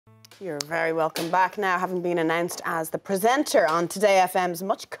You're very welcome back now, having been announced as the presenter on Today FM's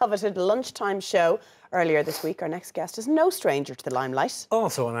much-coveted lunchtime show earlier this week. Our next guest is no stranger to the limelight.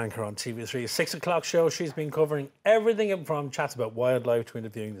 Also an anchor on TV3's 6 o'clock show. She's been covering everything from chats about wildlife to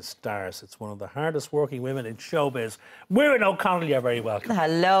interviewing the stars. It's one of the hardest working women in showbiz. Muireann O'Connell, you're very welcome. Hi,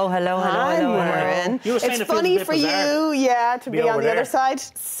 Muireann. It's funny for you, to be on the other side.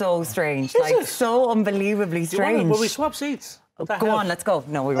 So strange, like so unbelievably strange. Will we swap seats? Go on, let's go.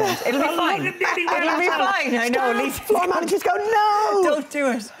 No, we won't. It'll be fine. It'll be fine. I know. Lisa. Floor managers go, no! Don't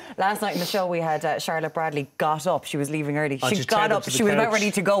do it. Last night in the show, we had Charlotte Bradley got up. She was leaving early. She got up. She was about ready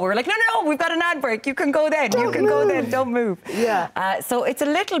to go. We were like, no, we've got an ad break. You can go then. Go then. Don't move. Yeah. So it's a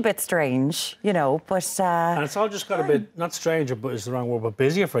little bit strange, you know, but... and it's all just got a bit, not stranger, but it's the wrong word, but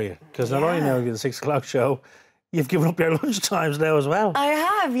busier for you. Because not only now you're the 6 o'clock show, you've given up your lunch times now as well. I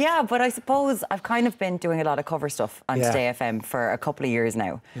have, yeah, but I suppose I've kind of been doing a lot of cover stuff on Today FM for a couple of years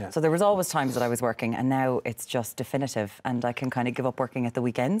now. Yeah. So there was always times that I was working, and now it's just definitive, and I can kind of give up working at the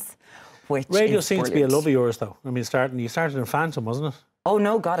weekends, which Radio is seems brilliant. to be a love of yours, though. I mean, you started in Phantom, wasn't it? Oh,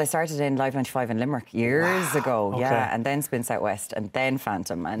 no, God, I started in Live 95 in Limerick years ago, yeah, and then Spin South West, and then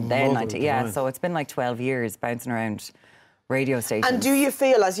Phantom, and then 90, so it's been like 12 years bouncing around radio stations. And do you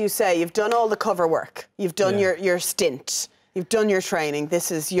feel, as you say, you've done all the cover work, you've done your stint, you've done your training,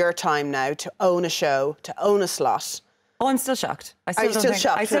 this is your time now to own a show, to own a slot? Oh, I'm still shocked. Are you still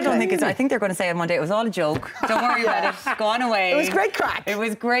shocked? I still don't think it's... I think they're going to say on Monday, it was all a joke. Don't worry about it. Go on away. It was great crack. It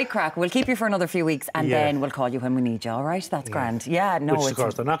was great crack. We'll keep you for another few weeks and then we'll call you when we need you, all right? That's grand. Yeah, no, which, of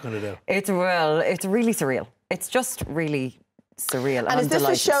course, they're not going to do. It's really surreal. It's just really surreal. And is this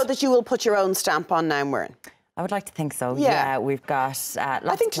a show that you will put your own stamp on now, Muireann? I would like to think so. Yeah, we've got lots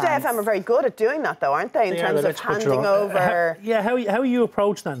I think of Today FM are very good at doing that, though, aren't they? In terms of handing over... How you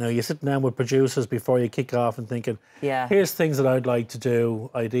approach that now? You sit down with producers before you kick off and thinking, here's things that I'd like to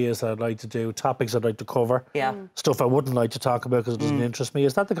do, ideas that I'd like to do, topics I'd like to cover, stuff I wouldn't like to talk about because it doesn't interest me.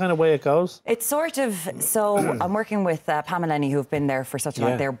 Is that the kind of way it goes? It's sort of... So I'm working with Pam and Lenny, who've been there for such a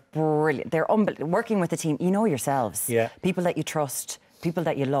long... They're brilliant. They're working with a team. You know yourselves. Yeah. People that you trust, people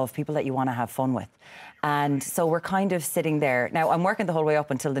that you love, people that you want to have fun with. And so we're kind of sitting there. Now, I'm working the whole way up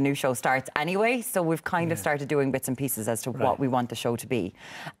until the new show starts anyway, so we've kind of started doing bits and pieces as to what we want the show to be.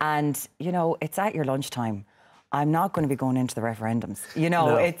 And, you know, it's at your lunchtime. I'm not going to be going into the referendums. You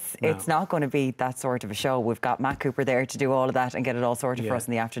know, it's not going to be that sort of a show. We've got Matt Cooper there to do all of that and get it all sorted for us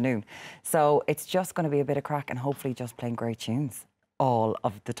in the afternoon. So it's just going to be a bit of crack and hopefully just playing great tunes all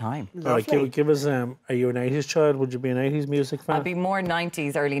of the time. All right, give us, are you an 80s child? Would you be an 80s music fan? I'd be more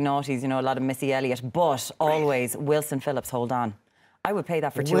 90s, early noughties, you know, a lot of Missy Elliott, but always Wilson Phillips, Hold On. I would play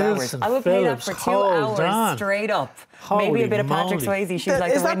that for 2 hours. I would play that for 2 hours straight up. Maybe a bit of Patrick Swayze. She's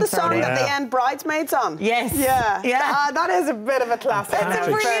like is that the song that they end Bridesmaids on? Yes. Yeah. That is a bit of a classic. It's a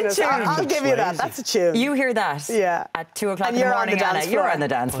brilliant tune. I'll give you that. That's a tune. You hear that at 2 o'clock in the morning, Anna. You're on the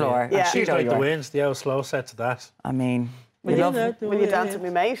dance floor. Yeah. She's like the winds, the old slow set to that. I mean... Will you dance with me,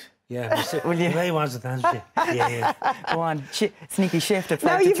 mate? Yeah. Will you? Ray wants to dance with you. Yeah. Go on. Sneaky shift at 4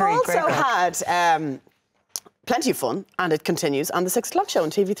 Now, to 3. you've also had plenty of fun, and it continues on the 6 o'clock show on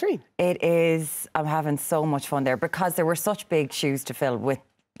TV3. It is. I'm having so much fun there because there were such big shoes to fill with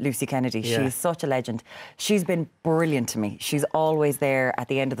Lucy Kennedy. She's such a legend. She's been brilliant to me. She's always there at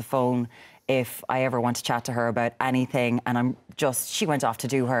the end of the phone if I ever want to chat to her about anything, and she went off to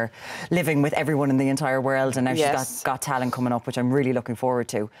do her living with everyone in the entire world, and now she's got talent coming up, which I'm really looking forward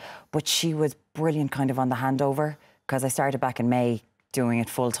to. But she was brilliant kind of on the handover, because I started back in May doing it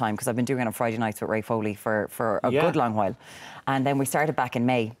full time, because I've been doing it on Friday nights with Ray Foley for a good long while. And then we started back in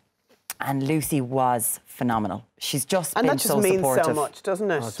May, and Lucy was phenomenal. She's just been so supportive. And that just means so much,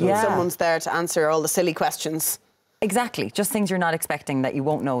 doesn't it? When someone's there to answer all the silly questions. Exactly, just things you're not expecting that you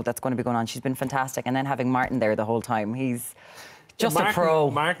won't know that's going to be going on. She's been fantastic. And then having Martin there the whole time, he's just a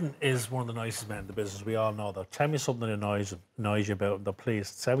pro. Martin is one of the nicest men in the business. We all know that. Tell me something that annoys you about him, please.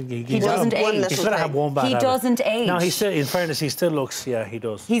 He doesn't age. He's got to have one bad habit. He doesn't age. No, in fairness, he still looks, he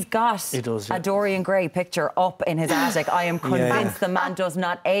does. He's got a Dorian Gray picture up in his attic. I am convinced the man does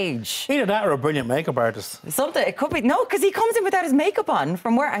not age. Either that or a brilliant makeup artist. Something, it could be. No, because he comes in without his makeup on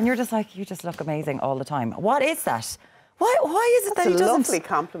from where, and you're just like, you just look amazing all the time. What is that? Why is it that he doesn't? That's a lovely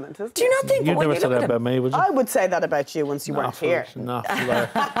compliment, isn't it? Do you not think? You'd never say that about me, would you? I would say that about you once you weren't here. Not for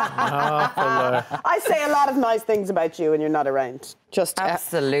I say a lot of nice things about you when you're not around. Just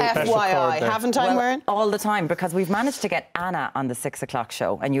absolutely. FYI, haven't I, Muireann? All the time, because we've managed to get Anna on the 6 o'clock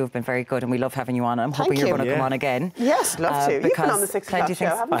show, and you have been very good, and we love having you on. I'm hoping you're going to come on again. Yes, love to. You've been on the 6 o'clock show,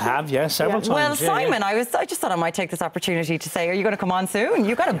 haven't you? I have, yes, several times. Well, Simon, I just thought I might take this opportunity to say, are you going to come on soon?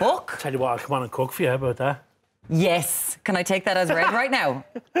 You got a book. Tell you what, I'll come on and cook for you. How about that? Yes. Can I take that as read right now?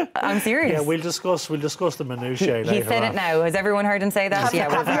 I'm serious. Yeah, we'll discuss the minutiae later. He said it now. Has everyone heard him say that?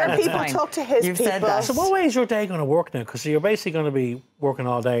 Have your people talk to his people? Said that. So what way is your day going to work now? Because you're basically going to be working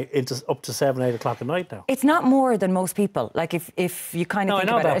all day up to 7, 8 o'clock at night now. It's not more than most people. Like if you kind of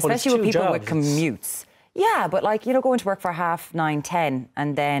think about it, especially with people with commutes. Yeah, but like, you know, going to work for 9:30, 10,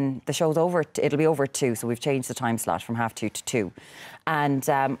 and then the show's over. It'll be over at 2, so we've changed the time slot from 2:30 to 2. And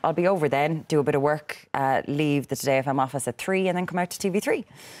I'll be over then, do a bit of work, leave the Today FM office at 3, and then come out to TV3.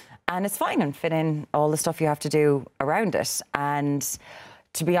 And it's fine, and fit in all the stuff you have to do around it. And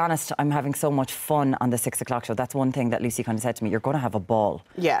to be honest, I'm having so much fun on the 6 o'clock show. That's one thing that Lucy kind of said to me. You're going to have a ball.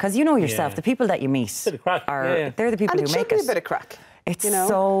 Yeah. Because you know yourself, the people that you meet they're the people who make it. And it should be a bit of crack. It's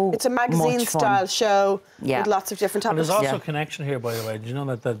it's a magazine-style show with lots of different topics. And there's also a connection here, by the way. Did you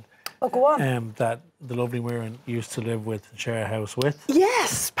know that oh, go on. That the lovely Muireann used to live with and share a house with?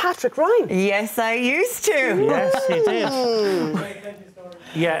 Yes, Patrick Ryan. Yes, I used to. Yes, he did.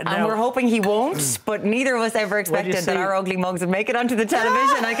 Yeah, and we're hoping he won't, but neither of us ever expected that our ugly mugs would make it onto the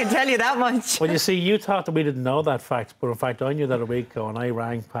television, I can tell you that much. Well, you see, you thought that we didn't know that fact, but in fact, I knew that a week ago, and I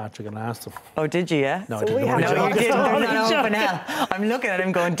rang Patrick and asked him. Oh, did you, yeah? No, I didn't know. No, you didn't. There's not open hell. I'm looking at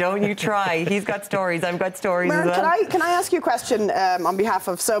him going, don't you try. He's got stories, I've got stories as well. Can I ask you a question on behalf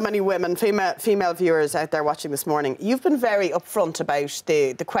of so many women, female viewers out there watching this morning? You've been very upfront about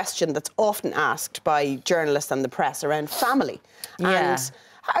the question that's often asked by journalists and the press around family. Yeah. And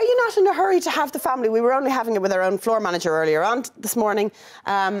are you not in a hurry to have the family? We were only having it with our own floor manager earlier on this morning.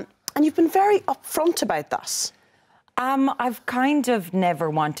 And you've been very upfront about that. I've kind of never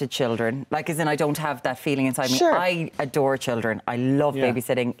wanted children. Like, as in, I don't have that feeling inside me. Sure. I adore children. I love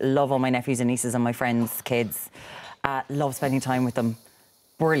babysitting, love all my nephews and nieces and my friends' kids. Love spending time with them.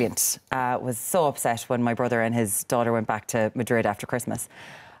 Brilliant. Was so upset when my brother and his daughter went back to Madrid after Christmas.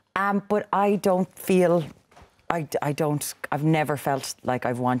 But I don't feel... I've never felt like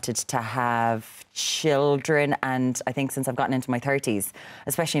I've wanted to have children, and I think since I've gotten into my 30s,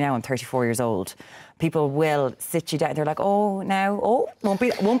 especially now I'm 34 years old, people will sit you down. They're like, won't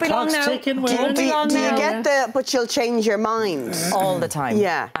be long now. Ticking, do you get but you'll change your mind? All the time.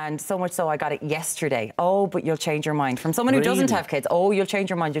 Yeah. And so much so I got it yesterday. Oh, but you'll change your mind. From someone who doesn't have kids. Oh, you'll change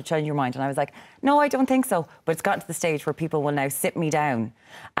your mind, you'll change your mind. And I was like, no, I don't think so. But it's gotten to the stage where people will now sit me down,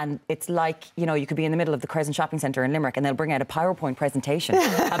 and it's like, you know, you could be in the middle of the Crescent Shopping Centre in Limerick and they'll bring out a PowerPoint presentation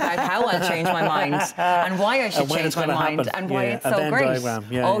about how I'll change my mind and why I should change my mind and why it's so great. Diagram.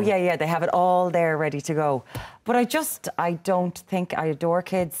 They have it all there ready to go. But I don't think I adore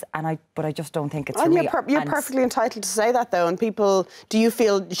kids, but I just don't think it's for me. You're perfectly entitled to say that, though. And people, do you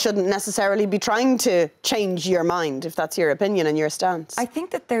feel shouldn't necessarily be trying to change your mind, if that's your opinion and your stance? I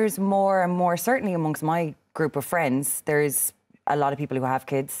think that there's more and more, certainly amongst my group of friends, there's a lot of people who have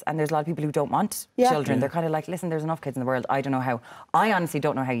kids, and there's a lot of people who don't want children. They're kind of like, listen, there's enough kids in the world. I don't know how. I honestly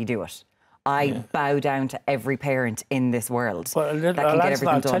don't know how you do it. I bow down to every parent in this world that can get everything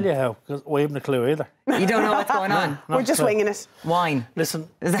done. I'll tell you how, because we haven't a clue either. You don't know what's going on. We're just winging it. Wine. Listen,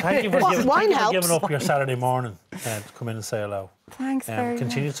 thank you for giving up your Saturday morning to come in and say hello. Thanks very much.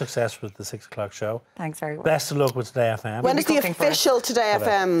 Continued success with the 6 o'clock show. Thanks very much. Best of luck with Today FM. When does the official Today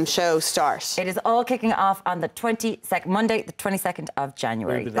FM show start? It is all kicking off on the 22nd, Monday, the 22nd of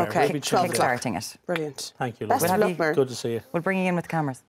January. Okay, 12 o'clock. Starting it. Brilliant. Thank you. Best of luck, Muireann. Good to see you. We'll bring you in with the cameras.